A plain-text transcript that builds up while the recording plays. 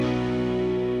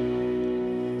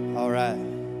All right.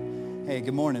 Hey,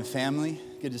 good morning, family.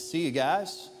 Good to see you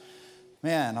guys.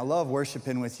 Man, I love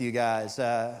worshiping with you guys.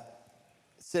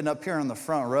 Sitting up here on the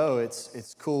front row,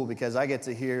 it's cool because I get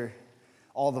to hear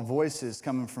all the voices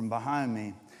coming from behind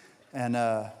me. And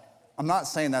I'm not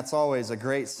saying that's always a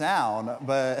great sound,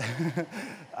 but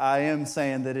I am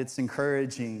saying that it's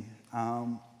encouraging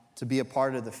to be a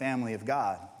part of the family of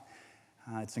God.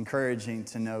 It's encouraging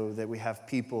to know that we have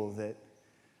people that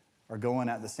are going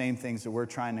at the same things that we're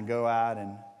trying to go at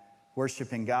and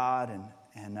worshiping God,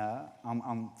 and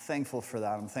I'm thankful for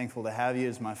that. I'm thankful to have you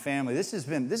as my family. This has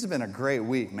been a great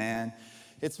week, man.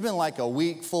 It's been like a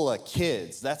week full of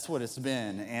kids. That's what it's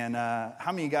been. And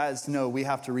how many of you guys know we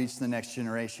have to reach the next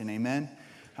generation? Amen.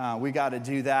 We got to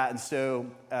do that. And so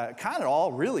kind of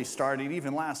all really started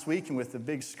even last week and with the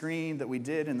big screen that we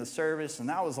did in the service, and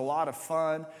that was a lot of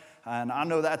fun. And I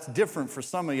know that's different for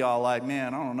some of y'all, like,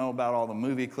 man, I don't know about all the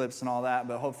movie clips and all that,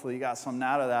 but hopefully you got something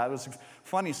out of that. It was a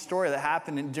funny story that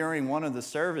happened during one of the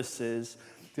services,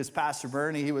 because Pastor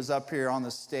Bernie, he was up here on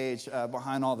the stage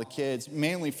behind all the kids,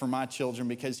 mainly for my children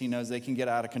because he knows they can get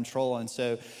out of control. And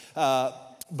so,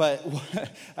 but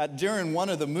during one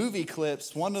of the movie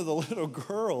clips, one of the little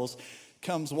girls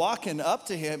comes walking up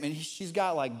to him, and she's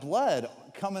got like blood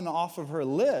coming off of her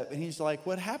lip, and he's like,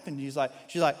 "What happened?" She's like,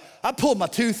 "I pulled my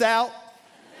tooth out.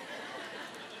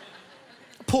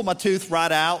 I pulled my tooth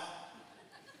right out."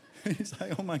 He's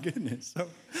like, "Oh my goodness." So,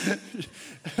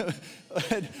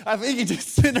 I think he just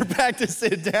sent her back to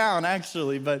sit down,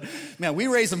 actually. But man, we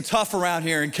raise them tough around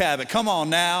here in Cabot. Come on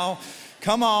now,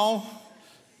 come on.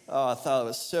 Oh, I thought it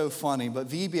was so funny. But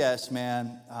VBS,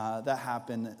 man, that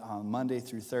happened Monday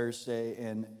through Thursday,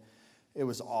 and it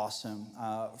was awesome.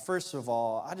 First of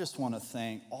all, I just want to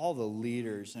thank all the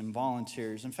leaders and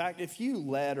volunteers. In fact, if you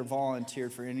led or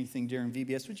volunteered for anything during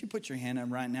VBS, would you put your hand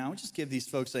up right now? Just give these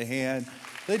folks a hand.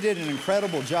 They did an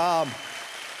incredible job.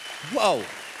 Whoa.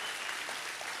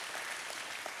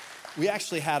 We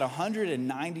actually had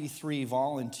 193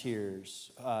 volunteers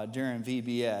during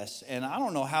VBS. And I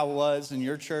don't know how it was in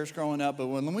your church growing up, but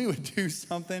when we would do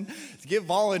something to get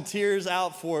volunteers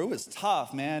out for, it was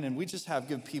tough, man. And we just have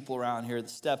good people around here that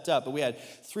stepped up. But we had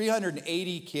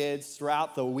 380 kids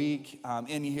throughout the week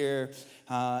in here.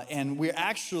 And we're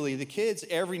actually, the kids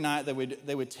every night,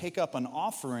 they would take up an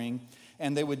offering.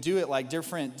 And they would do it like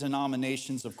different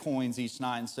denominations of coins each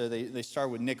night. And so they start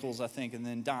with nickels, I think, and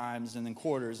then dimes, and then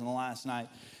quarters. And the last night,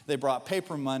 they brought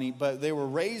paper money. But they were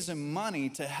raising money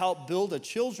to help build a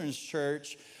children's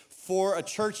church for a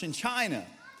church in China.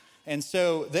 And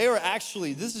so they were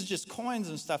actually, this is just coins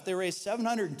and stuff. They raised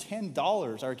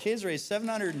 $710. Our kids raised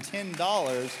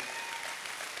 $710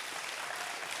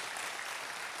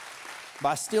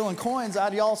 by stealing coins out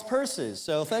of y'all's purses.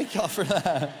 So thank y'all for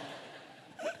that.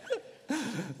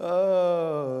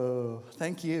 Oh,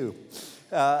 thank you.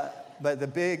 But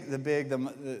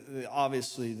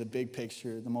obviously the big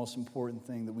picture, the most important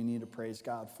thing that we need to praise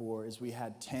God for is we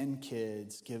had 10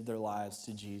 kids give their lives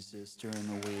to Jesus during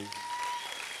the week.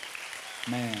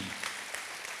 Man.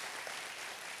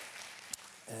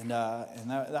 And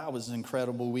that was an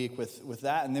incredible week with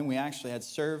that. And then we actually had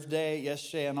Serve Day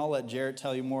yesterday, and I'll let Jared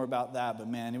tell you more about that. But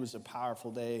man, it was a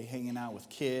powerful day hanging out with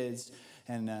kids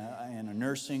and a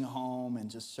nursing home and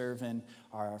just serving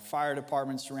our fire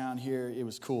departments around here. It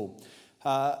was cool.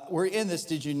 We're in this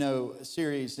Did You Know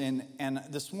series, and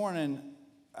this morning,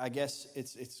 I guess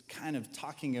it's kind of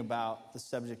talking about the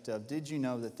subject of, did you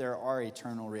know that there are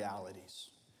eternal realities?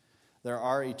 There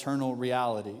are eternal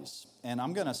realities. And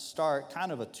I'm going to start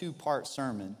kind of a two-part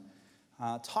sermon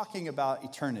talking about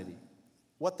eternity,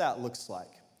 what that looks like.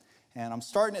 And I'm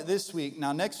starting it this week.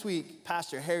 Now, next week,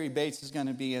 Pastor Harry Bates is going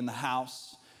to be in the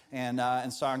house. And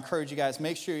so I encourage you guys,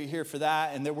 make sure you're here for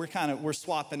that. And then we're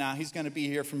swapping out. He's going to be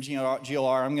here from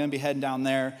GLR. I'm going to be heading down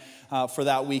there for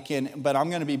that weekend. But I'm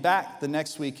going to be back the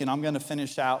next week, and I'm going to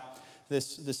finish out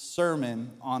this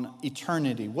sermon on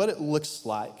eternity, what it looks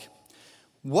like.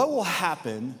 What will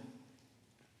happen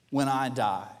when I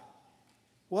die?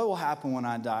 What will happen when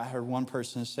I die? I heard one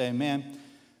person say, man,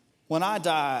 when I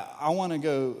die, I want to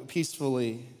go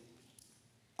peacefully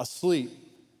asleep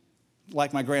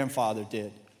like my grandfather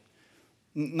did.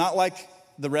 Not like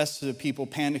the rest of the people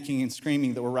panicking and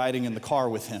screaming that were riding in the car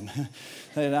with him.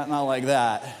 Not like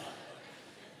that.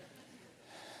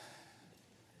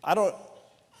 I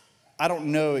don't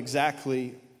know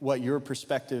exactly what your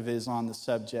perspective is on the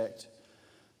subject,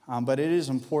 but it is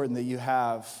important that you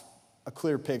have a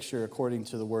clear picture according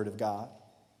to the Word of God.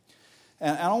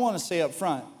 And I want to say up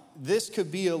front, this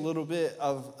could be a little bit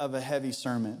of a heavy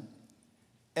sermon.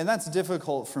 And that's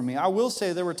difficult for me. I will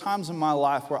say there were times in my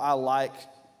life where I like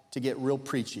to get real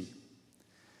preachy.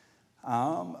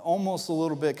 almost a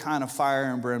little bit kind of fire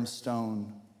and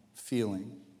brimstone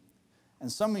feeling.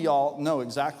 And some of y'all know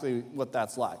exactly what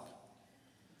that's like.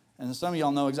 And some of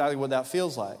y'all know exactly what that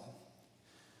feels like.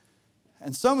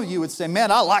 And some of you would say,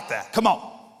 man, I like that. Come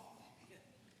on.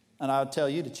 And I would tell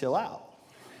you to chill out.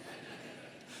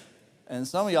 And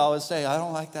some of y'all would say, I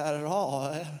don't like that at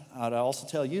all. I'd also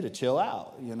tell you to chill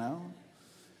out,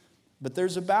 But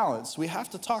there's a balance. We have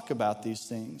to talk about these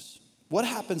things. What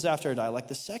happens after I die? Like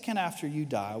the second after you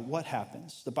die, what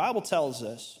happens? The Bible tells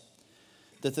us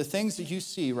that the things that you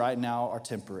see right now are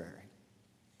temporary.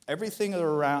 Everything that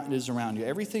is around you,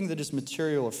 everything that is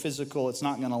material or physical, it's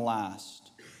not going to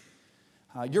last.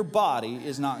 Your body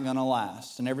is not going to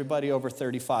last. And everybody over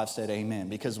 35 said amen,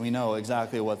 because we know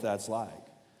exactly what that's like.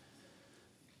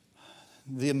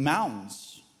 The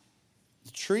mountains,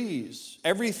 the trees,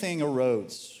 everything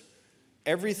erodes.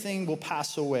 Everything will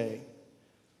pass away.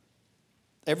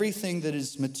 Everything that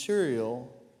is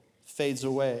material fades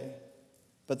away.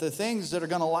 But the things that are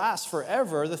going to last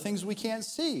forever are the things we can't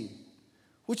see,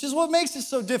 which is what makes it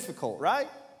so difficult, right?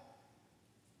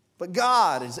 But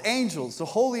God, His angels, the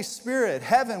Holy Spirit,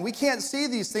 heaven, we can't see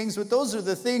these things, but those are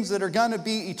the things that are going to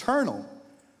be eternal.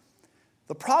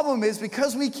 The problem is,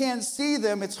 because we can't see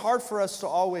them, it's hard for us to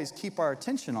always keep our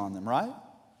attention on them, right?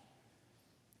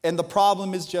 And the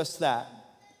problem is just that.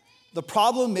 The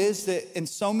problem is that in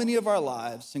so many of our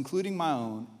lives, including my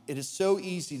own, it is so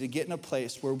easy to get in a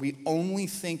place where we only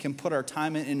think and put our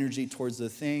time and energy towards the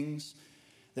things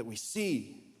that we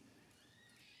see.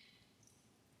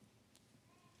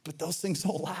 But those things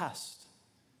don't last.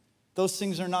 Those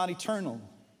things are not eternal.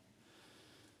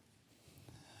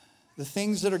 The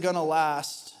things that are going to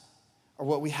last are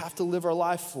what we have to live our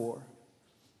life for.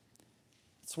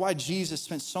 That's why Jesus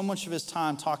spent so much of His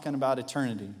time talking about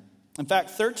eternity. In fact,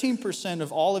 13%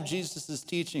 of all of Jesus'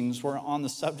 teachings were on the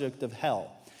subject of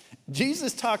hell.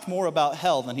 Jesus talked more about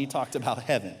hell than He talked about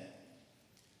heaven.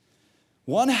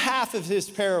 One half of His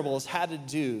parables had to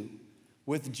do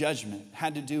with judgment,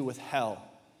 had to do with hell,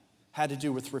 had to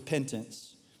do with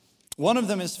repentance. One of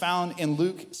them is found in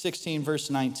Luke 16, verse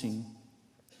 19.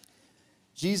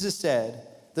 Jesus said,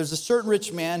 there's a certain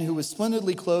rich man who was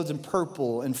splendidly clothed in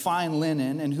purple and fine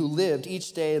linen, and who lived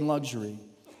each day in luxury.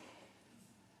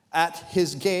 At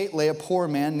his gate lay a poor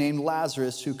man named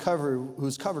Lazarus, who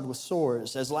was covered with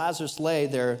sores. As Lazarus lay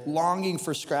there longing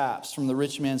for scraps from the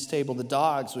rich man's table, the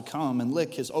dogs would come and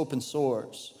lick his open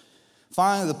sores.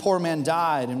 Finally, the poor man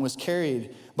died and was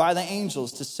carried by the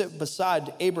angels to sit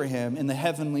beside Abraham at the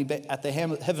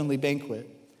heavenly banquet.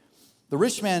 The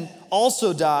rich man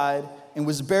also died and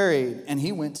was buried, and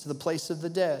he went to the place of the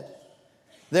dead.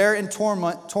 There in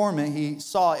torment, he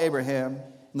saw Abraham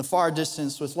in the far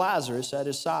distance with Lazarus at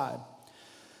his side.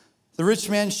 The rich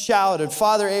man shouted,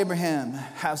 Father Abraham,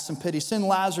 have some pity. Send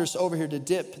Lazarus over here to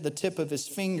dip the tip of his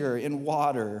finger in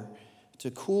water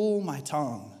to cool my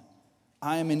tongue.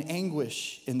 I am in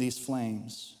anguish in these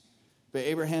flames. But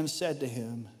Abraham said to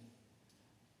him,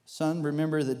 Son,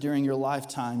 remember that during your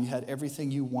lifetime you had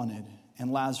everything you wanted,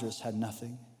 and Lazarus had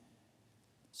nothing.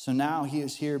 So now he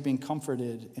is here being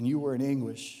comforted, and you were in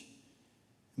anguish.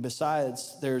 And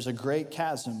besides, there's a great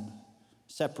chasm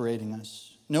separating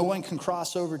us. No one can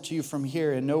cross over to you from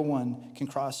here, and no one can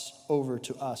cross over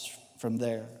to us from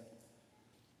there.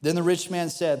 Then the rich man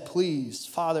said, Please,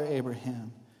 Father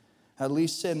Abraham, at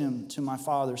least send him to my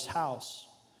father's house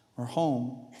or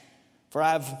home. For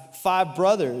I have 5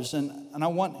 brothers, and I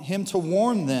want him to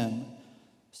warn them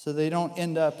so they don't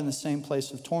end up in the same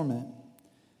place of torment.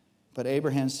 But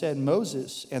Abraham said,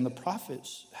 Moses and the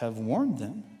prophets have warned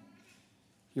them.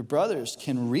 Your brothers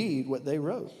can read what they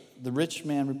wrote. The rich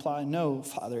man replied, No,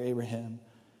 Father Abraham.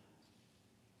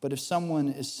 But if someone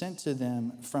is sent to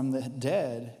them from the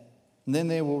dead, then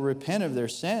they will repent of their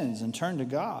sins and turn to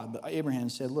God. But Abraham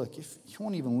said, Look, if you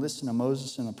won't even listen to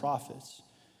Moses and the prophets,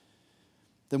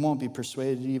 they won't be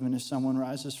persuaded even if someone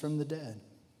rises from the dead.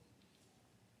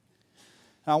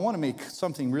 Now, I want to make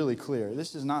something really clear.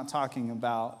 This is not talking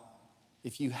about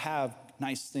if you have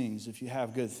nice things, if you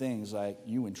have good things, like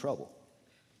you in trouble.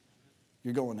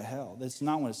 You're going to hell. That's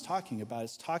not what it's talking about.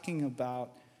 It's talking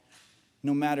about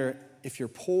no matter if you're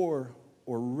poor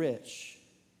or rich,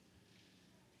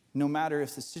 no matter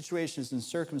if the situations and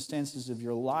circumstances of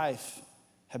your life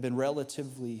have been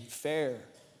relatively fair,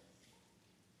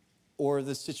 or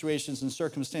the situations and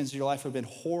circumstances of your life have been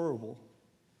horrible,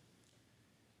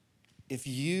 if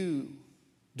you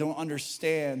don't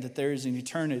understand that there is an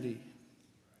eternity,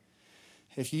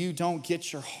 if you don't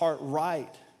get your heart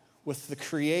right with the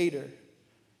Creator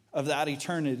of that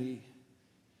eternity,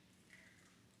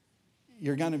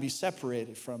 you're going to be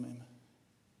separated from Him.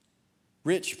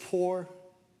 Rich, poor,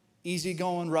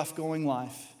 easygoing, rough-going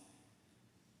life.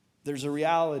 There's a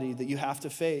reality that you have to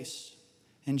face.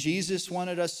 And Jesus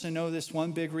wanted us to know this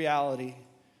one big reality.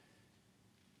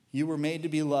 You were made to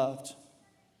be loved.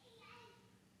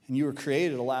 And you were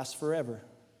created to last forever.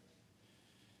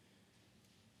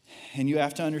 And you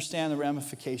have to understand the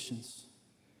ramifications.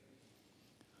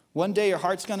 One day your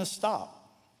heart's going to stop.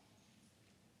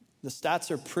 The stats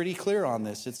are pretty clear on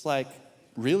this. It's like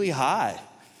really high,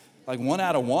 like 1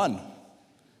 out of 1.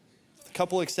 A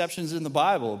couple exceptions in the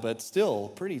Bible, but still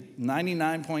pretty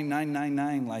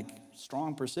 99.999, like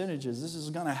strong percentages. This is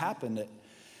going to happen to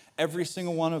every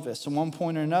single one of us at one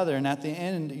point or another. And at the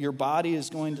end, your body is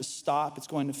going to stop. It's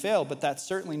going to fail, but that's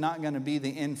certainly not going to be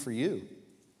the end for you.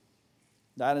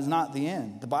 That is not the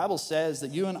end. The Bible says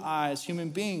that you and I, as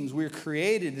human beings, we're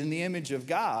created in the image of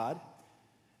God.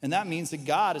 And that means that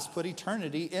God has put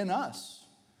eternity in us.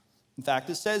 In fact,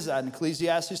 it says that in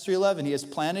Ecclesiastes 3:11, He has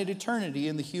planted eternity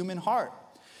in the human heart.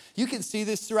 You can see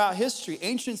this throughout history.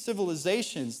 Ancient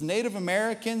civilizations, Native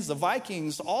Americans, the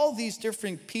Vikings, all these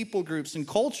different people groups and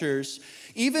cultures,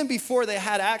 even before they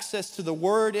had access to the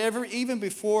Word, even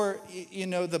before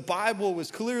the Bible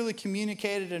was clearly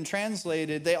communicated and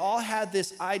translated, they all had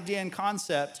this idea and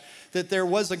concept that there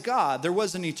was a God, there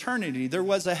was an eternity, there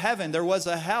was a heaven, there was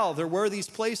a hell, there were these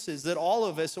places that all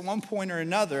of us at one point or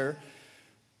another,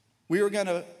 we were going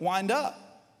to wind up.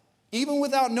 Even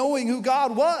without knowing who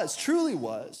God was, truly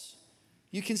was,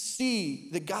 you can see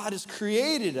that God has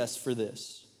created us for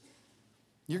this.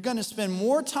 You're going to spend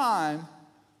more time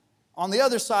on the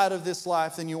other side of this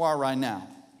life than you are right now.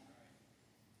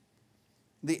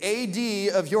 The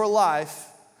AD of your life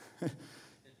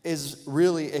is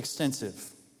really extensive.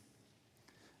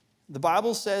 The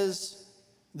Bible says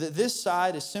that this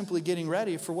side is simply getting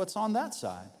ready for what's on that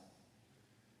side.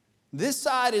 This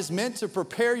side is meant to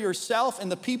prepare yourself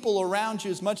and the people around you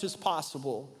as much as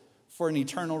possible for an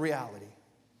eternal reality.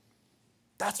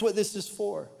 That's what this is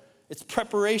for. It's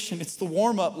preparation. It's the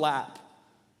warm-up lap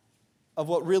of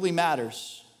what really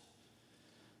matters.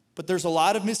 But there's a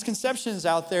lot of misconceptions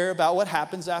out there about what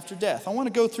happens after death. I want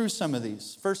to go through some of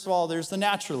these. First of all, there's the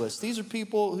naturalists. These are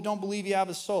people who don't believe you have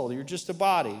a soul. You're just a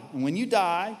body. And when you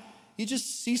die, you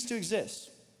just cease to exist.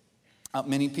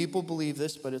 Many people believe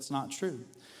this, but it's not true.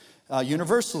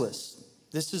 Universalists.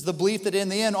 This is the belief that in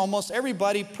the end,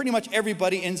 pretty much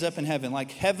everybody ends up in heaven.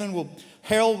 Like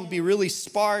hell will be really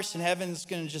sparse, and heaven's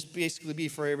going to just basically be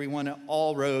for everyone. And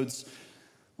all roads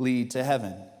lead to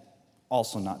heaven.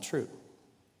 Also not true.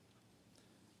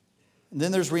 And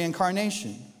then there's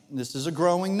reincarnation. This is a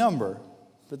growing number,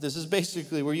 but this is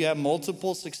basically where you have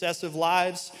multiple successive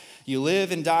lives. You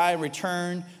live and die and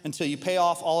return until you pay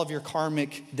off all of your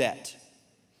karmic debt.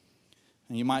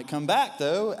 And you might come back,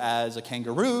 though, as a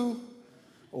kangaroo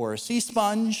or a sea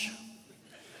sponge.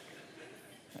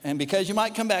 And because you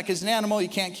might come back as an animal, you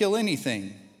can't kill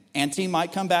anything. Auntie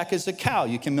might come back as a cow.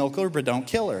 You can milk her, but don't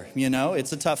kill her.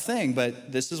 It's a tough thing,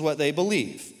 but this is what they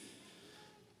believe.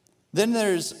 Then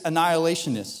there's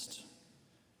annihilationists.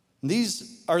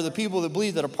 These are the people that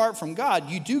believe that apart from God,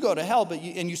 you do go to hell,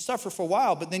 and you suffer for a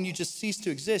while, but then you just cease to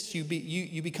exist.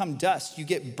 You become dust. You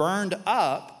get burned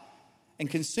up and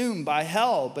consumed by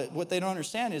hell. But what they don't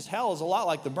understand is hell is a lot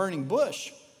like the burning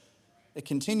bush. It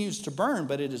continues to burn,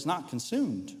 but it is not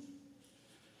consumed.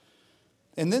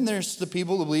 And then there's the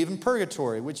people who believe in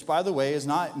purgatory, which, by the way, is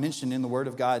not mentioned in the Word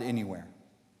of God anywhere.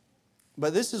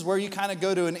 But this is where you kind of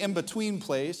go to an in-between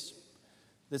place.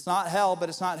 It's not hell, but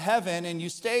it's not heaven, and you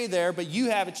stay there, but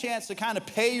you have a chance to kind of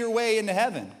pay your way into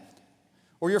heaven.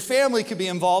 Or your family could be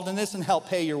involved in this and help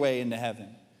pay your way into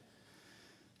heaven.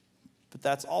 But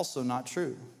that's also not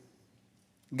true.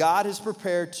 God has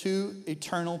prepared two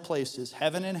eternal places,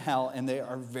 heaven and hell, and they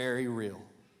are very real.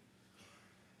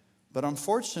 But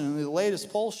unfortunately, the latest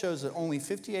poll shows that only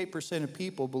 58% of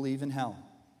people believe in hell.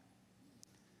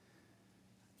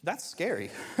 That's scary.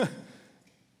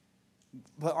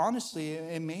 But honestly,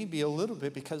 it may be a little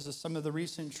bit because of some of the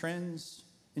recent trends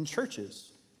in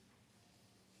churches,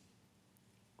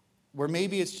 where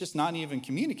maybe it's just not even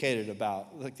communicated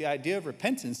about. Like the idea of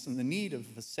repentance and the need of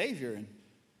a Savior, and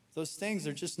those things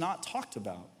are just not talked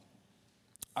about.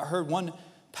 I heard one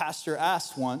pastor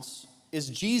asked once, is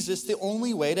Jesus the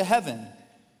only way to heaven?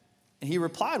 And he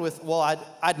replied with, well,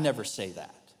 I'd never say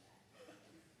that.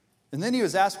 And then he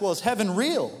was asked, well, is heaven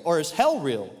real or is hell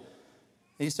real?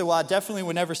 And he said, well, I definitely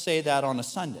would never say that on a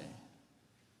Sunday.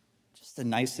 Just the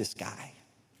nicest guy.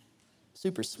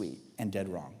 Super sweet and dead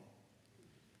wrong.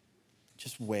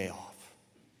 Just way off.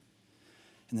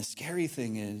 And the scary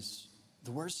thing is,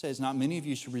 the word says not many of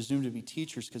you should presume to be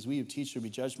teachers because we who teach should be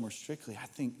judged more strictly. I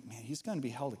think, man, he's going to be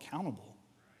held accountable.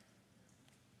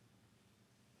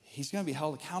 he's going to be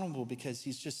held accountable because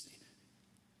he's just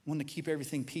wanting to keep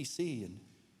everything PC and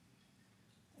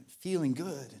feeling good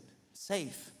and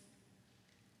safe.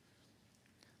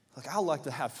 Look, I like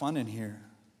to have fun in here.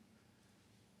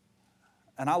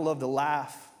 And I love to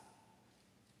laugh.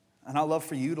 And I love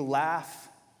for you to laugh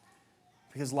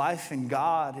because life in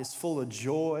God is full of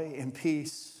joy and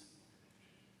peace.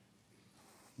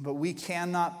 But we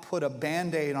cannot put a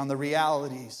Band-Aid on the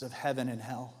realities of heaven and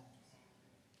hell.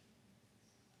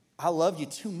 I love you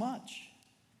too much.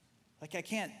 Like I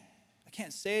can't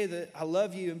say that I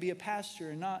love you and be a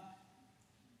pastor and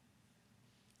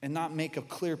not make a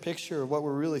clear picture of what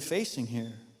we're really facing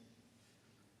here.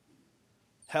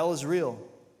 Hell is real.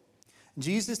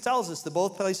 Jesus tells us that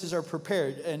both places are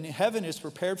prepared, and heaven is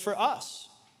prepared for us,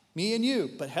 me and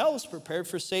you, but hell is prepared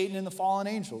for Satan and the fallen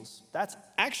angels. That's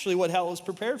actually what hell is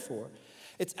prepared for.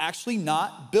 It's actually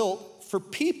not built for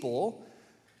people,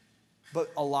 but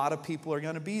a lot of people are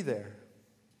going to be there.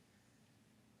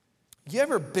 You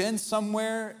ever been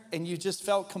somewhere and you just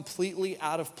felt completely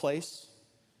out of place?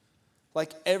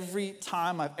 Like every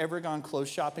time I've ever gone clothes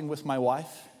shopping with my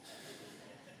wife.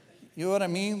 You know what I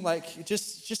mean? Like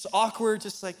just awkward,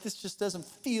 just like this just doesn't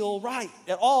feel right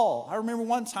at all. I remember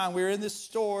one time we were in this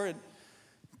store and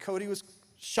Cody was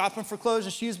shopping for clothes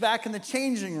and she was back in the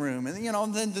changing room. And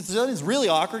then it's really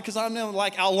awkward because I'm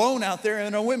like alone out there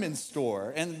in a women's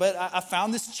store. But I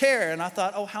found this chair and I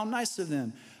thought, oh, how nice of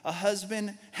them. A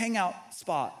husband hangout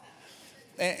spot.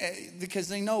 Because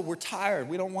they know we're tired.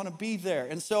 We don't want to be there.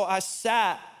 And so I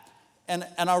sat and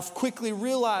I quickly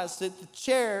realized that the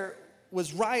chair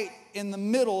was right in the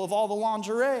middle of all the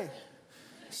lingerie.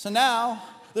 So now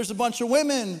there's a bunch of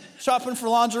women shopping for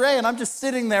lingerie and I'm just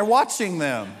sitting there watching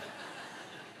them.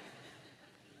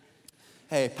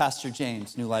 Hey, Pastor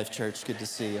James, New Life Church, good to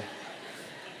see you.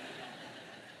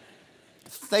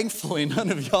 Thankfully,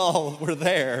 none of y'all were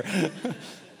there.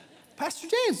 Pastor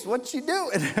James, what you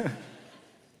doing?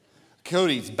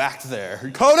 Cody's back there.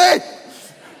 Cody,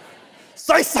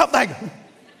 say something.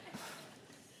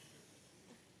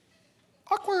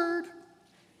 Awkward.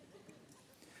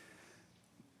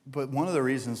 But one of the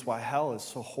reasons why hell is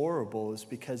so horrible is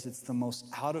because it's the most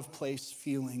out of place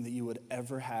feeling that you would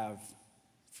ever have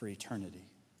for eternity.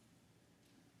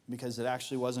 Because it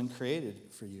actually wasn't created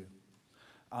for you.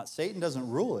 Satan doesn't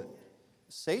rule it.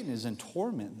 Satan is in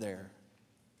torment there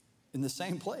in the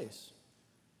same place.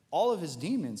 All of his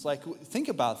demons, like think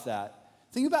about that.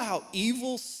 Think about how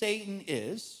evil Satan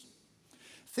is.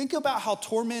 Think about how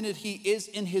tormented he is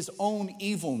in his own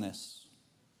evilness.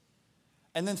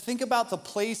 And then think about the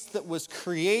place that was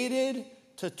created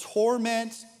to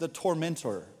torment the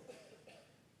tormentor.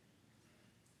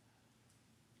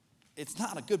 It's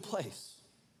not a good place.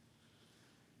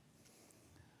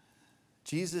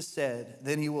 Jesus said,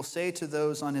 then he will say to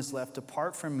those on his left,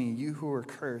 depart from me, you who are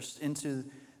cursed, into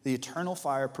the eternal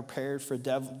fire prepared for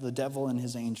the devil and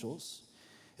his angels.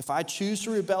 If I choose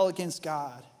to rebel against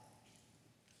God,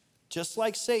 just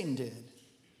like Satan did,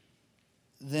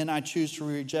 then I choose to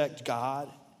reject God,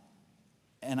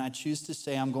 and I choose to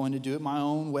say I'm going to do it my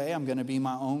own way. I'm going to be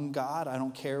my own God. I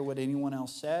don't care what anyone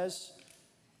else says.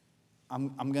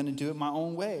 I'm going to do it my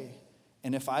own way.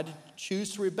 And if I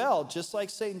choose to rebel, just like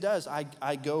Satan does,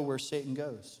 I go where Satan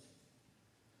goes.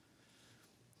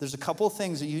 There's a couple of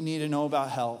things that you need to know about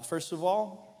hell. First of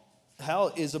all,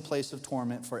 hell is a place of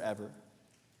torment forever.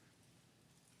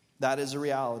 That is a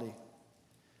reality.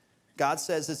 God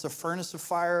says it's a furnace of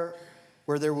fire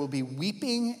where there will be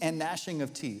weeping and gnashing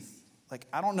of teeth. Like,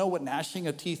 I don't know what gnashing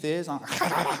of teeth is.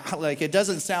 Like, it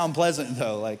doesn't sound pleasant,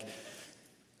 though. Like,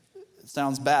 it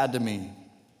sounds bad to me.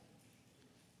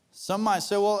 Some might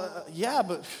say, well, yeah,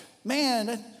 but man,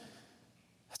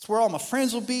 that's where all my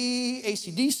friends will be.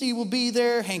 AC/DC will be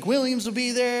there. Hank Williams will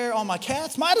be there. All my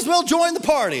cats might as well join the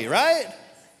party, right?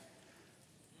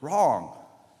 Wrong.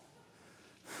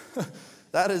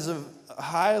 That is a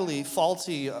highly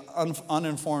faulty,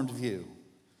 uninformed view.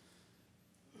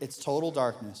 It's total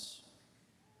darkness.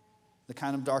 The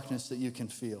kind of darkness that you can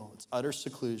feel. It's utter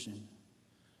seclusion.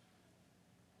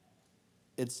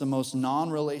 It's the most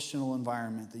non-relational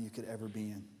environment that you could ever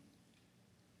be in.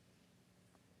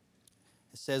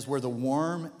 It says where the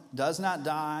worm does not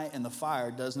die and the fire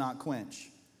does not quench,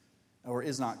 or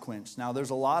is not quenched. Now, there's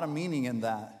a lot of meaning in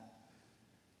that.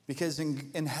 Because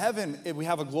in heaven, we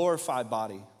have a glorified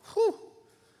body. Whew.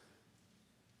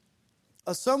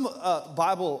 Some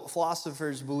Bible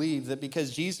philosophers believe that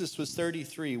because Jesus was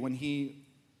 33 when he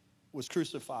was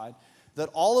crucified, that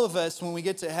all of us, when we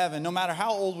get to heaven, no matter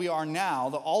how old we are now,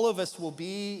 that all of us will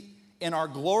be in our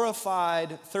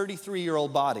glorified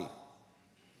 33-year-old body.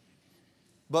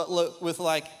 But look, with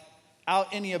like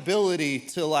without any ability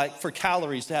to for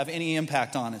calories to have any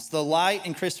impact on us. The light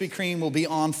and Krispy Kreme will be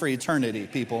on for eternity,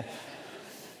 people.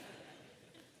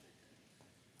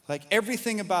 Like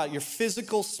everything about your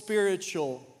physical,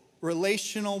 spiritual,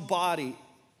 relational body,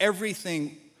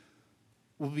 everything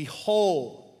will be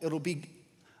whole. It'll be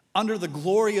under the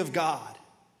glory of God.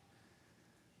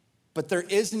 But there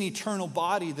is an eternal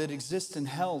body that exists in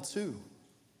hell too.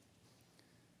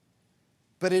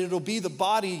 But it'll be the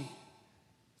body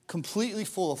completely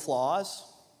full of flaws,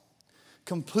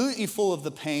 completely full of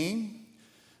the pain,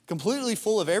 completely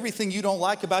full of everything you don't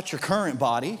like about your current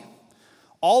body.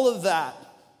 All of that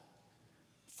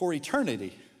for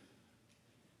eternity.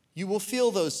 You will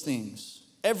feel those things.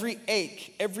 Every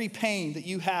ache, every pain that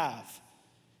you have,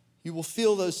 you will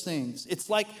feel those things. It's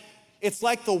like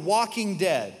The Walking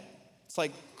Dead. It's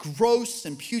like gross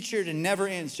and putrid and never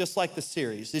ends, just like the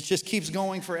series. It just keeps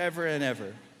going forever and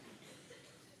ever.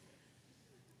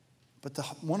 But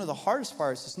one of the hardest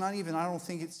parts, it's not even, I don't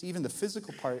think it's even the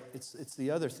physical part, it's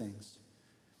the other things.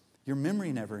 Your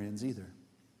memory never ends either.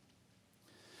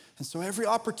 And so every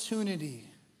opportunity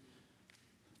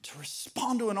to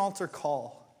respond to an altar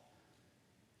call,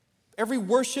 every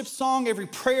worship song, every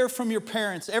prayer from your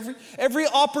parents, every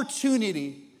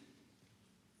opportunity,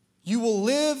 you will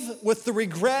live with the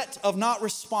regret of not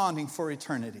responding for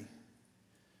eternity.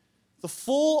 The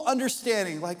full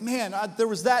understanding, there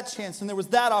was that chance and there was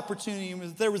that opportunity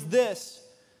and there was this.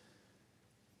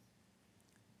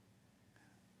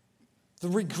 The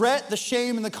regret, the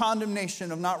shame, and the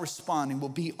condemnation of not responding will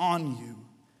be on you,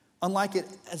 unlike it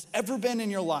has ever been in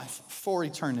your life for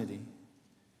eternity.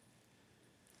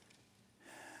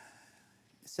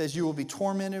 It says you will be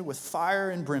tormented with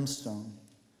fire and brimstone.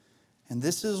 And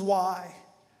this is why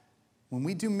when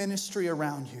we do ministry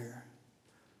around here,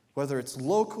 whether it's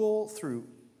local through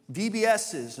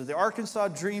VBSs or the Arkansas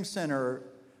Dream Center,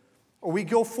 or we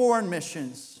go foreign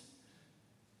missions,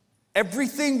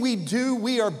 everything we do,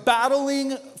 we are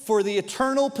battling for the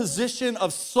eternal position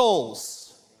of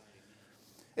souls.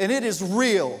 And it is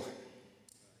real.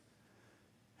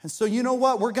 And so you know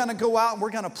what? We're going to go out and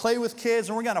we're going to play with kids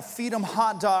and we're going to feed them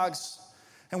hot dogs.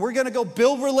 And we're going to go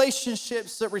build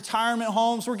relationships at retirement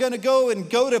homes. We're going to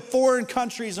go to foreign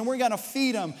countries and we're going to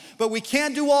feed them. But we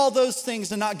can't do all those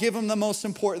things and not give them the most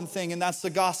important thing, and that's the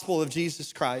gospel of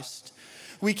Jesus Christ.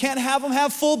 We can't have them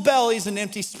have full bellies and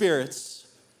empty spirits.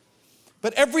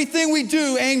 But everything we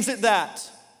do aims at that.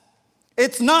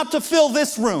 It's not to fill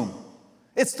this room.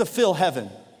 It's to fill heaven.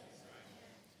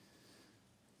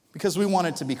 Because we want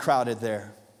it to be crowded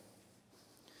there.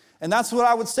 And that's what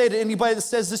I would say to anybody that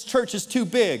says this church is too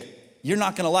big. You're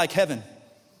not going to like heaven.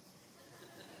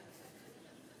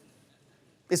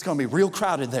 It's going to be real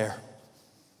crowded there.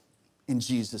 In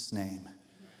Jesus' name.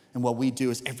 And what we do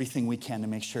is everything we can to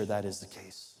make sure that is the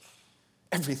case.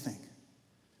 Everything.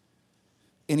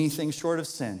 Anything short of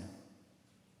sin,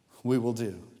 we will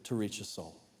do to reach a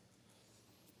soul.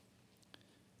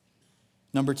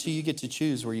 Number 2, you get to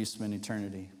choose where you spend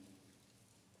eternity.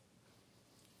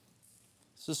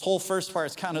 So this whole first part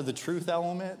is kind of the truth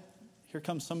element. Here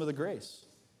comes some of the grace.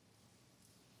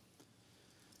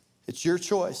 It's your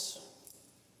choice.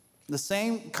 The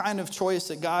same kind of choice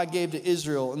that God gave to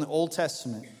Israel in the Old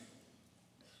Testament.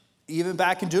 Even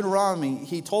back in Deuteronomy,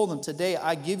 he told them, today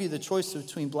I give you the choice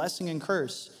between blessing and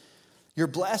curse. You're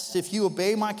blessed if you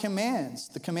obey my commands,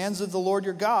 the commands of the Lord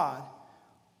your God,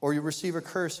 or you receive a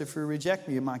curse if you reject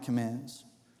me and my commands.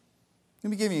 Let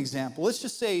me give you an example.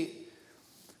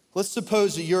 Let's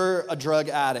suppose that you're a drug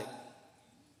addict,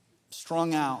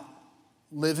 strung out,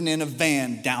 living in a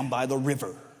van down by the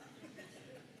river.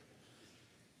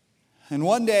 And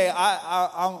one day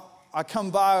I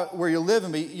come by where you're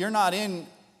living, but you're not in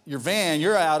your van,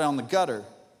 you're out on the gutter.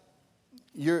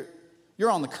 You're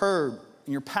on the curb,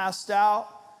 and you're passed out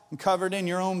and covered in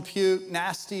your own puke,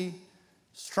 nasty,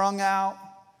 strung out,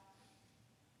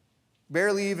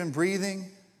 barely even breathing,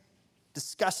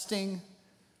 disgusting.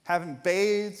 Haven't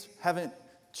bathed, haven't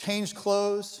changed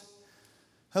clothes.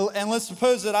 And let's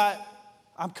suppose that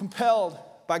I'm compelled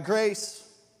by grace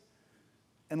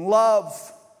and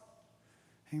love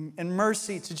and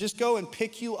mercy to just go and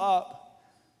pick you up.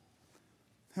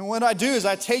 And what I do is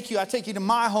I take you to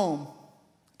my home,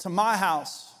 to my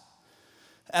house.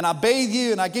 And I bathe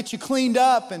you and I get you cleaned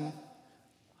up and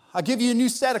I give you a new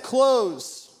set of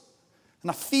clothes. And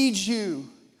I feed you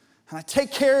and I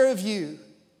take care of you.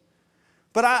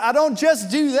 But I don't just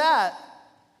do that.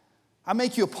 I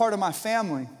make you a part of my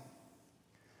family.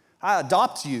 I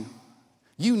adopt you.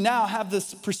 You now have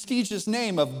this prestigious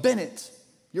name of Bennett.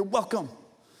 You're welcome.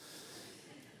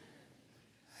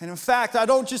 And in fact, I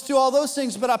don't just do all those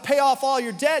things, but I pay off all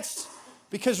your debts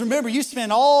Because remember, you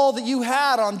spent all that you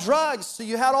had on drugs, so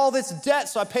you had all this debt,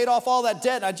 so I paid off all that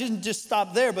debt. I didn't just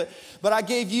stop there, but I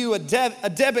gave you a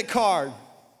debit card.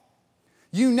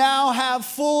 You now have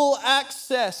full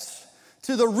access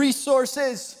to the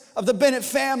resources of the Bennett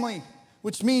family,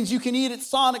 which means you can eat at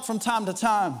Sonic from time to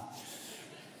time.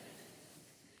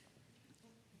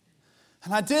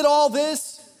 And I did all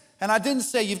this, and I didn't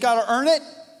say, you've got to earn it.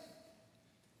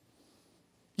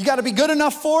 You got to be good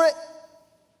enough for it.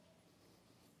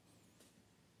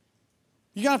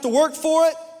 You're going to have to work for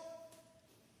it.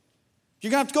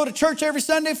 You're going to have to go to church every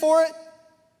Sunday for it.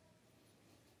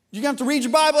 You're going to have to read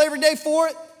your Bible every day for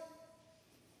it.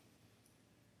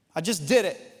 I just did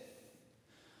it.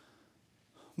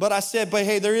 But I said, but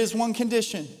hey, there is one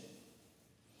condition.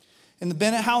 In the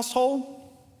Bennett household,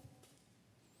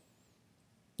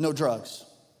 no drugs.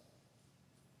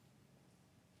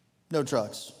 No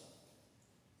drugs.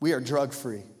 We are drug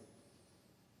free.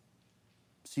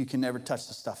 So you can never touch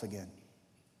the stuff again.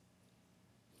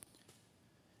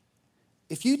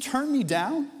 If you turn me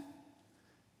down,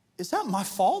 is that my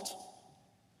fault?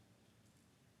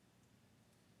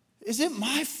 Is it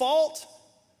my fault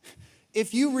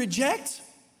if you reject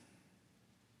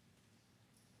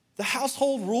the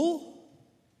household rule?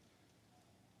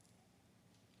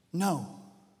 No.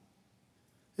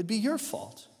 It'd be your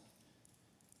fault.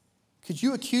 Could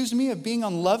you accuse me of being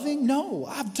unloving? No,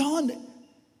 I've done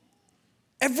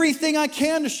everything I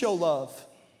can to show love.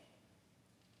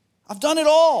 I've done it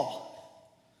all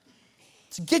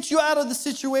to get you out of the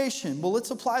situation. Well,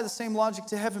 let's apply the same logic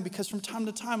to heaven, because from time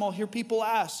to time I'll hear people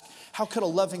ask, how could a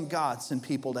loving God send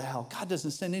people to hell? God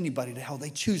doesn't send anybody to hell. They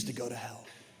choose to go to hell.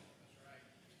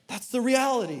 That's the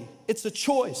reality. It's a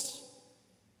choice.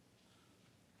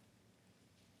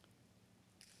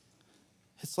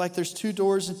 It's like there's two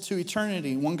doors to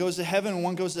eternity. One goes to heaven and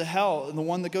one goes to hell. And the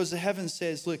one that goes to heaven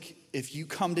says, look, if you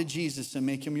come to Jesus and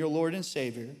make him your Lord and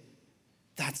Savior,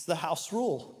 that's the house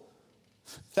rule.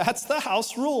 That's the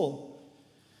house rule.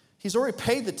 He's already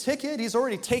paid the ticket. He's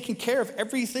already taken care of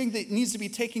everything that needs to be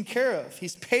taken care of.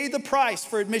 He's paid the price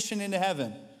for admission into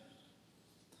heaven.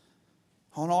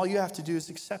 And all you have to do is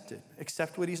accept it.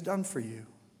 Accept what he's done for you.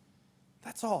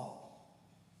 That's all.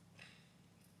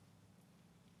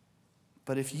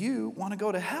 But if you want to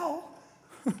go to hell,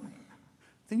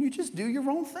 then you just do your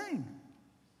own thing.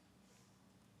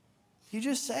 You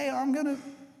just say, I'm going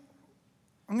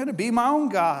to be my own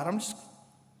God.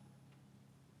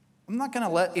 I'm not going to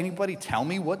let anybody tell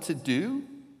me what to do.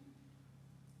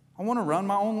 I want to run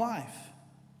my own life.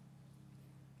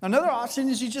 Another option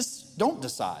is you just don't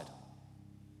decide.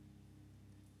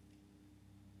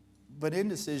 But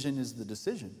indecision is the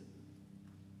decision.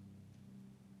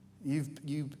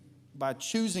 By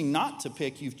choosing not to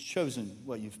pick, you've chosen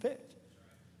what you've picked.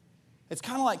 It's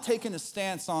kind of like taking a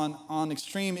stance on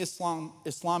extreme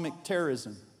Islamic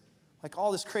terrorism. Like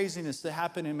all this craziness that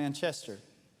happened in Manchester.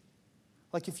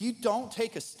 Like if you don't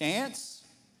take a stance,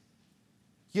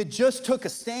 you just took a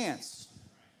stance.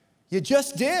 You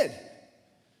just did.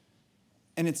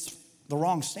 And it's the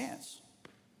wrong stance.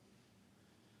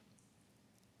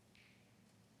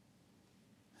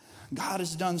 God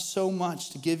has done so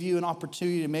much to give you an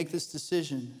opportunity to make this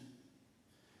decision.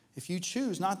 If you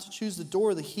choose not to choose the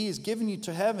door that he has given you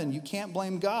to heaven, you can't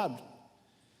blame God.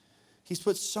 He's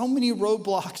put so many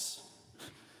roadblocks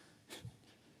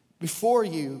before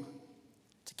you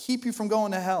to keep you from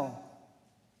going to hell.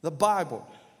 The Bible,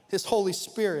 his Holy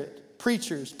Spirit,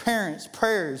 preachers, parents,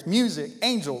 prayers, music,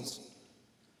 angels.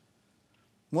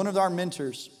 One of our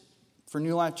mentors for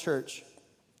New Life Church,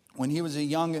 when he was a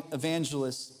young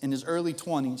evangelist in his early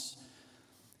 20s,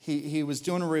 he was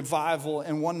doing a revival,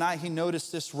 and one night he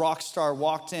noticed this rock star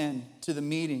walked in to the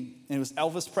meeting, and it was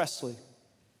Elvis Presley.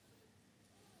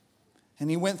 And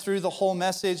he went through the whole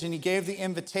message, and he gave the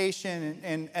invitation,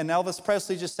 and Elvis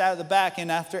Presley just sat at the back,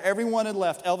 and after everyone had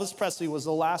left, Elvis Presley was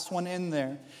the last one in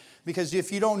there. Because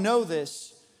if you don't know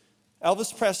this,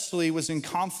 Elvis Presley was in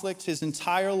conflict his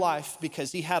entire life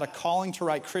because he had a calling to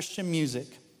write Christian music,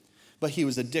 but he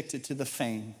was addicted to the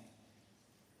fame.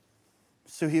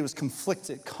 So he was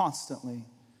conflicted constantly.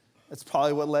 That's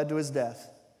probably what led to his death.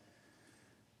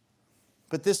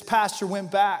 But this pastor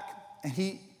went back, and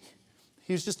he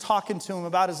was just talking to him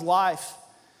about his life.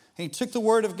 And he took the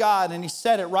word of God and he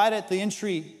said it right at the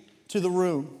entry to the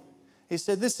room. He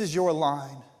said, this is your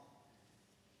line.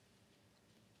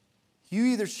 You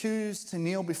either choose to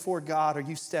kneel before God or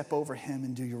you step over him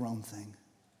and do your own thing.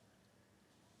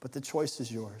 But the choice is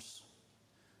yours.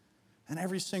 And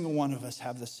every single one of us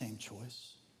have the same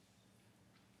choice.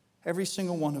 Every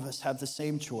single one of us have the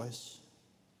same choice.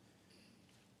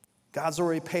 God's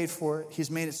already paid for it. He's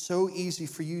made it so easy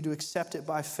for you to accept it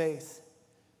by faith.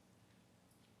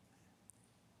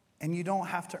 And you don't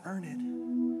have to earn it.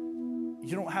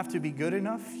 You don't have to be good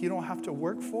enough. You don't have to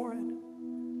work for it.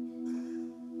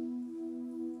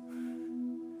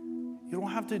 You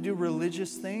don't have to do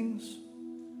religious things.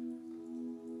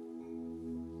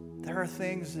 There are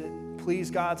things that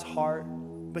please God's heart,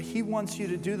 but He wants you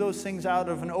to do those things out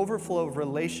of an overflow of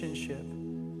relationship,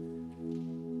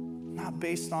 not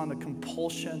based on a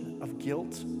compulsion of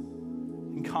guilt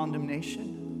and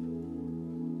condemnation.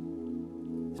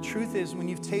 The truth is, when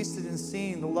you've tasted and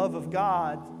seen the love of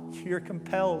God, you're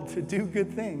compelled to do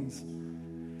good things.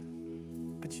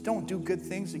 But you don't do good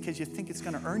things because you think it's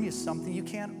going to earn you something. You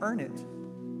can't earn it.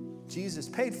 Jesus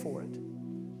paid for it.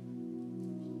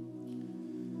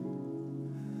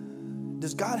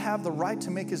 Does God have the right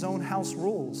to make His own house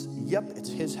rules? Yep, it's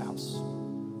His house.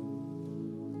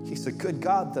 He's a good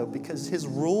God, though, because His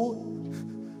rule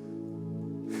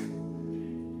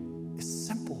is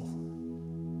simple.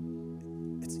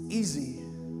 It's easy.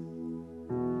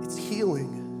 It's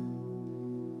healing.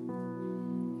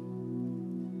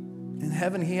 In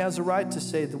heaven, He has a right to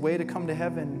say the way to come to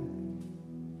heaven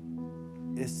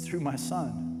is through my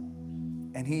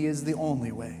Son, and He is the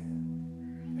only way.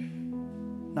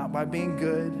 Not by being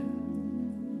good,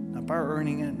 not by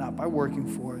earning it, not by working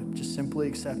for it, just simply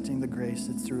accepting the grace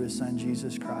that's through His Son,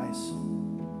 Jesus Christ,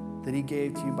 that He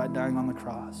gave to you by dying on the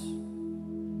cross.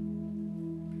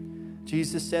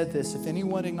 Jesus said this, if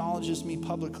anyone acknowledges me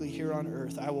publicly here on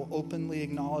earth, I will openly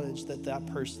acknowledge that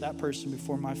person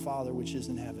before my Father which is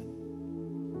in heaven.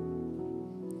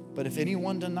 But if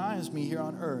anyone denies me here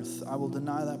on earth, I will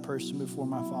deny that person before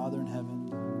my Father in heaven.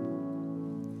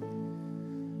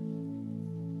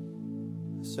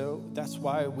 So that's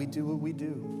why we do what we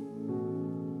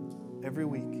do every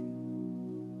week.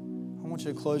 I want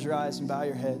you to close your eyes and bow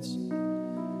your heads.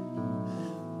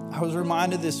 I was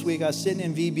reminded this week, I was sitting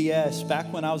in VBS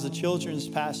back when I was a children's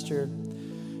pastor.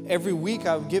 Every week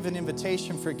I would give an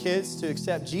invitation for kids to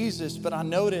accept Jesus, but I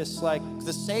noticed like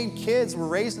the same kids were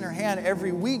raising their hand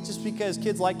every week just because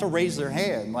kids like to raise their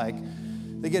hand. Like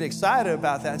they get excited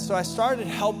about that. So I started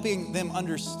helping them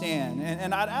understand.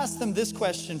 And I'd ask them this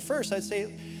question first. I'd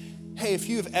say, hey, if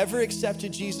you've ever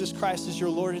accepted Jesus Christ as your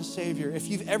Lord and Savior, if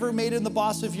you've ever made Him the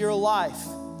boss of your life,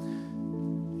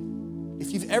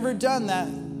 if you've ever done that,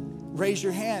 raise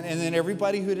your hand. And then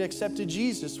everybody who had accepted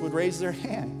Jesus would raise their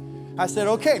hand. I said,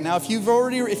 okay, now if you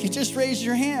just raised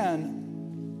your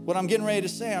hand, what I'm getting ready to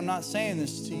say, I'm not saying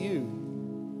this to you.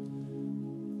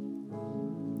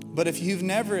 But if you've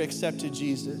never accepted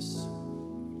Jesus,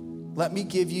 let me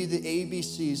give you the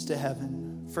ABCs to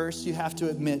heaven. First, you have to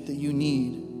admit that you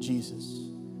need Jesus.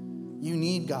 You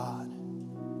need God.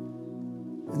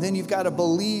 And then you've got to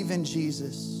believe in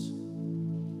Jesus.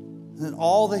 And then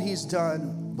all that He's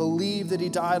done, believe that He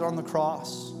died on the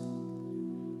cross.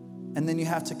 And then you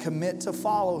have to commit to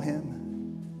follow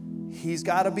Him. He's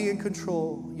got to be in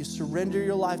control. You surrender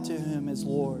your life to Him as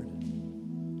Lord.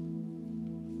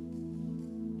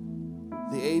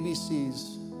 The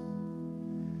ABCs.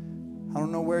 I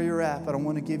don't know where you're at, but I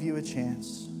want to give you a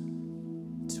chance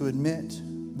to admit,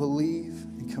 believe,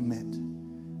 and commit.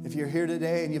 If you're here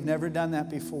today and you've never done that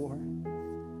before,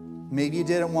 maybe you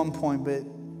did at one point, but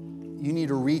you need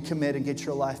to recommit and get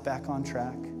your life back on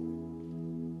track.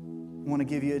 I want to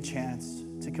give you a chance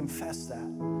to confess that.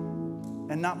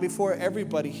 And not before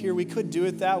everybody here. We could do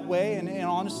it that way, and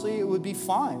honestly, it would be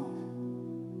fine.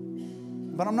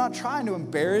 But I'm not trying to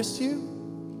embarrass you.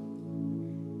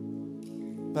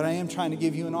 But I am trying to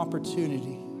give you an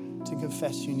opportunity to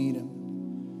confess you need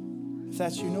Him. If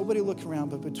that's you, nobody look around,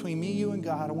 but between me, you, and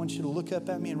God, I want you to look up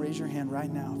at me and raise your hand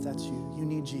right now if that's you. You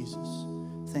need Jesus.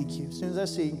 Thank you. As soon as I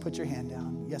see you, you can put your hand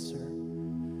down. Yes, sir.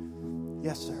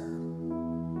 Yes, sir.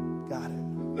 Got it.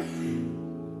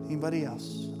 Anybody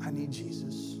else? I need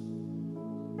Jesus.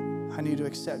 I need to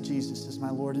accept Jesus as my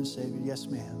Lord and Savior. Yes,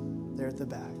 ma'am. There at the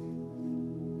back.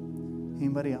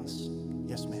 Anybody else?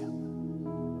 Yes,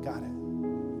 ma'am. Got it.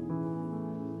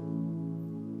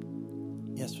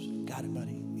 Yes, got it,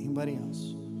 buddy. Anybody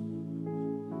else?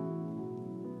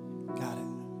 Got it.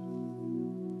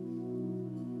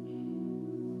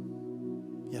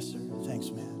 Yes, sir.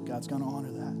 Thanks, man. God's going to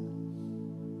honor that.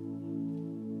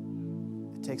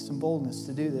 It takes some boldness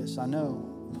to do this, I know.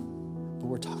 But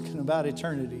we're talking about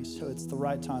eternity, so it's the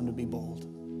right time to be bold.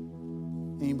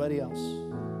 Anybody else?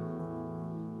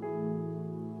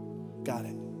 Got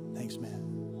it. Thanks, man.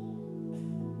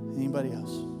 Anybody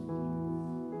else?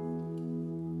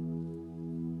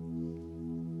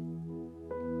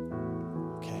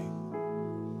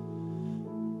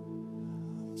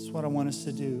 That's what I want us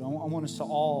to do. I want us to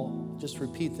all just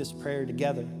repeat this prayer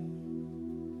together.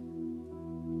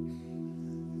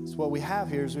 So what we have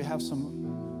here is we have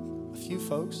a few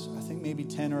folks, I think maybe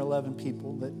 10 or 11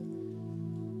 people that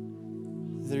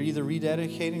they're either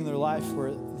rededicating their life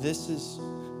or this is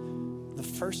the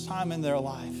first time in their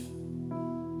life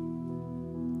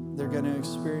they're going to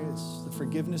experience the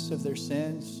forgiveness of their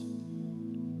sins,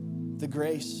 the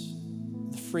grace,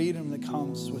 the freedom that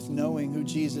comes with knowing who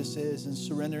Jesus is and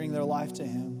surrendering their life to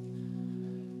him.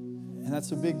 And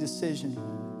that's a big decision.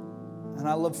 And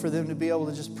I love for them to be able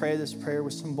to just pray this prayer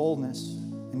with some boldness.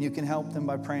 And you can help them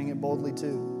by praying it boldly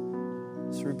too.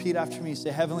 So repeat after me.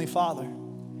 Say, Heavenly Father,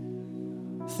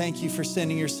 thank you for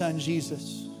sending your son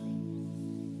Jesus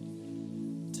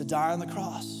to die on the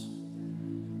cross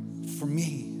for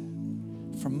me,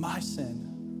 for my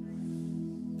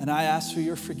sin. And I ask for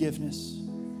your forgiveness.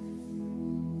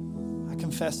 I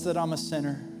confess that I'm a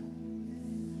sinner.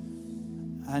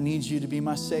 I need you to be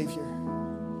my Savior.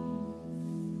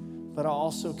 But I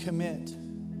also commit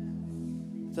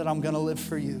that I'm going to live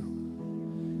for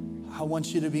you. I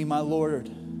want you to be my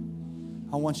Lord.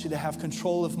 I want you to have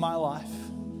control of my life.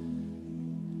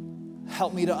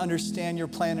 Help me to understand your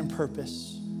plan and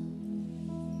purpose.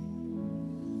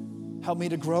 Help me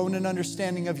to grow in an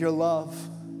understanding of your love.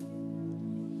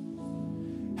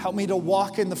 Help me to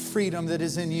walk in the freedom that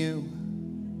is in you.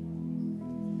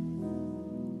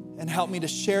 And help me to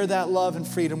share that love and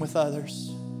freedom with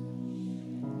others.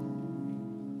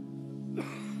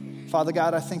 Father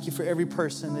God, I thank you for every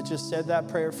person that just said that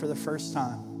prayer for the first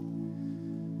time.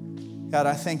 God,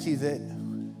 I thank you that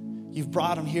you've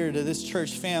brought them here to this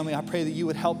church family. I pray that you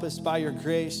would help us by your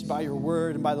grace, by your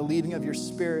word, and by the leading of your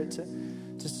Spirit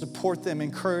to support them,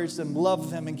 encourage them,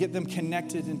 love them, and get them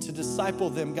connected and to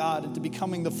disciple them, God, into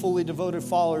becoming the fully devoted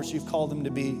followers you've called them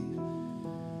to be.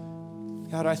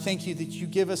 God, I thank you that you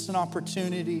give us an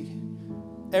opportunity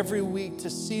every week to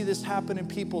see this happen in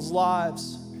people's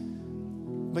lives.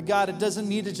 But God, it doesn't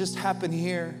need to just happen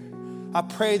here. I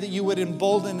pray that you would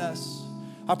embolden us.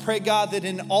 I pray, God, that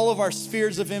in all of our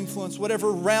spheres of influence,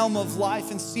 whatever realm of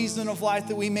life and season of life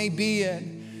that we may be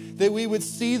in, that we would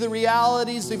see the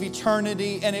realities of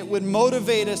eternity and it would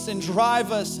motivate us and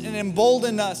drive us and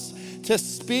embolden us to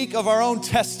speak of our own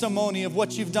testimony of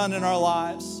what you've done in our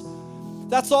lives.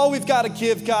 That's all we've got to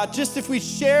give, God. Just if we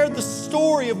shared the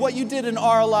story of what you did in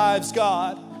our lives,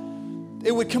 God,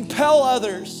 it would compel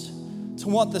others to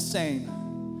want the same.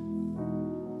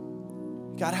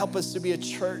 God, help us to be a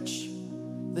church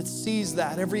that sees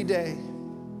that every day.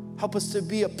 Help us to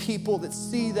be a people that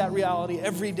see that reality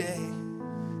every day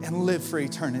and live for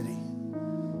eternity.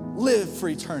 Live for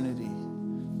eternity.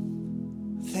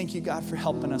 Thank you, God, for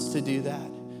helping us to do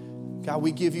that. God,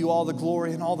 we give you all the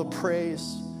glory and all the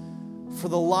praise for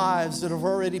the lives that have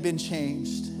already been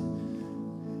changed.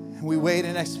 And we wait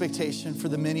in expectation for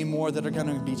the many more that are going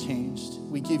to be changed.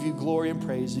 We give you glory and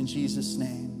praise in Jesus'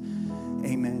 name.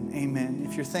 Amen. Amen.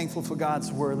 If you're thankful for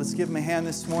God's word, let's give him a hand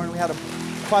this morning. We had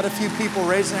quite a few people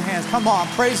raising their hands. Come on,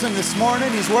 praise him this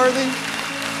morning. He's worthy.